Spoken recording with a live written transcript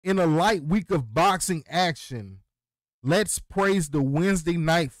In a light week of boxing action, let's praise the Wednesday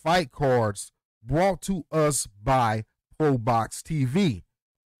night fight cards brought to us by ProBox TV.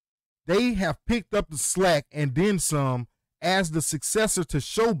 They have picked up the slack and then some as the successor to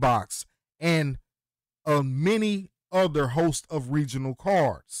ShowBox and a many other host of regional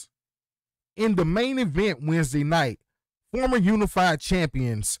cards. In the main event Wednesday night, former unified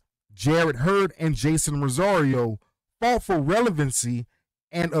champions Jarrett Hurd and Jeison Rosario fought for relevancy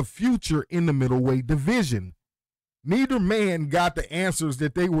and a future in the middleweight division. Neither man got the answers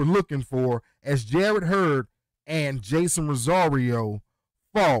that they were looking for as Jarrett Hurd and Jeison Rosario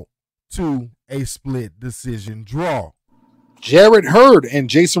fought to a split decision draw. Jarrett Hurd and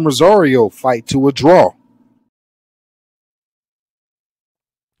Jeison Rosario fight to a draw.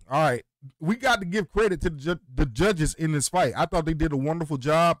 All right, we got to give credit to the judges in this fight. I thought they did a wonderful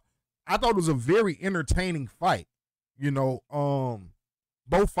job. I thought it was a very entertaining fight. You know,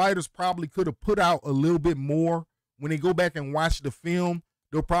 both fighters probably could have put out a little bit more. When they go back and watch the film,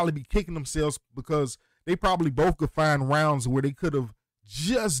 they'll probably be kicking themselves because they probably both could find rounds where they could have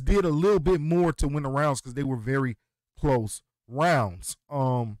just did a little bit more to win the rounds because they were very close rounds.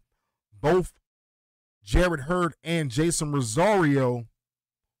 Both Jarrett Hurd and Jeison Rosario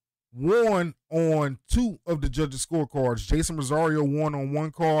won on two of the judges' scorecards. Jeison Rosario won on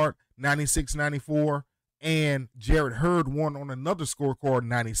one card, 96-94, and Jarrett Hurd won on another scorecard,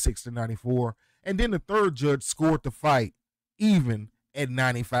 96-94. And then the third judge scored the fight even at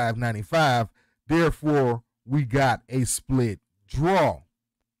 95-95. Therefore, we got a split draw.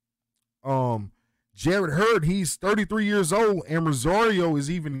 Jarrett Hurd, he's 33 years old, and Rosario is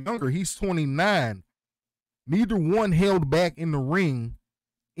even younger. He's 29. Neither one held back in the ring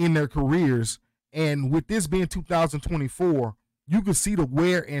in their careers. And with this being 2024, you can see the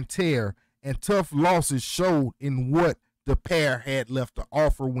wear and tear and tough losses showed in what the pair had left to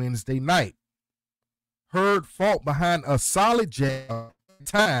offer Wednesday night. Hurd fought behind a solid jab at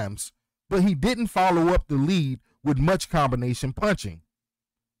times, but he didn't follow up the lead with much combination punching.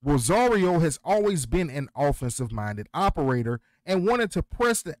 Rosario has always been an offensive-minded operator and wanted to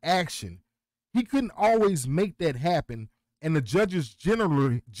press the action. He couldn't always make that happen, and the judges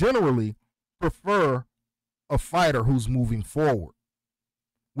generally prefer a fighter who's moving forward.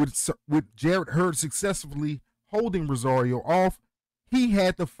 With Jarrett Hurd successfully holding Rosario off, he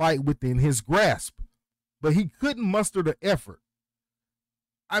had the fight within his grasp, but he couldn't muster the effort.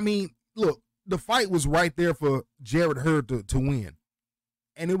 I mean, look, the fight was right there for Jarrett Hurd to win.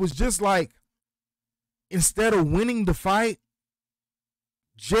 And it was just like, instead of winning the fight,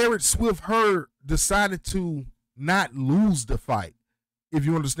 Jarrett Swift Hurd decided to not lose the fight, if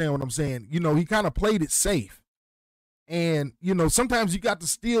you understand what I'm saying. You know, he kind of played it safe. And, you know, sometimes you got to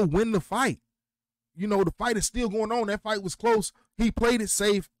still win the fight. You know, the fight is still going on. That fight was close. He played it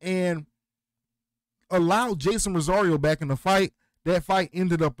safe and allowed Jeison Rosario back in the fight. That fight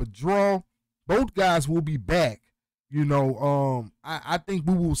ended up a draw. Both guys will be back. You know, I think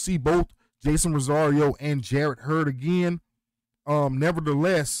we will see both Jeison Rosario and Jarrett Hurd again.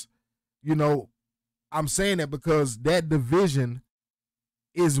 Nevertheless, you know, I'm saying that because that division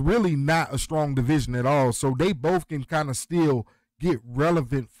is really not a strong division at all. So they both can kind of still get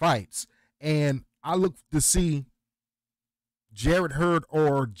relevant fights. And I look to see Jarrett Hurd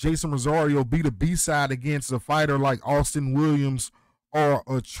or Jeison Rosario be the B-side against a fighter like Austin Williams or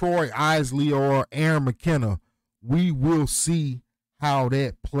a Troy Isley or Aaron McKenna. We will see how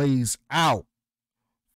that plays out.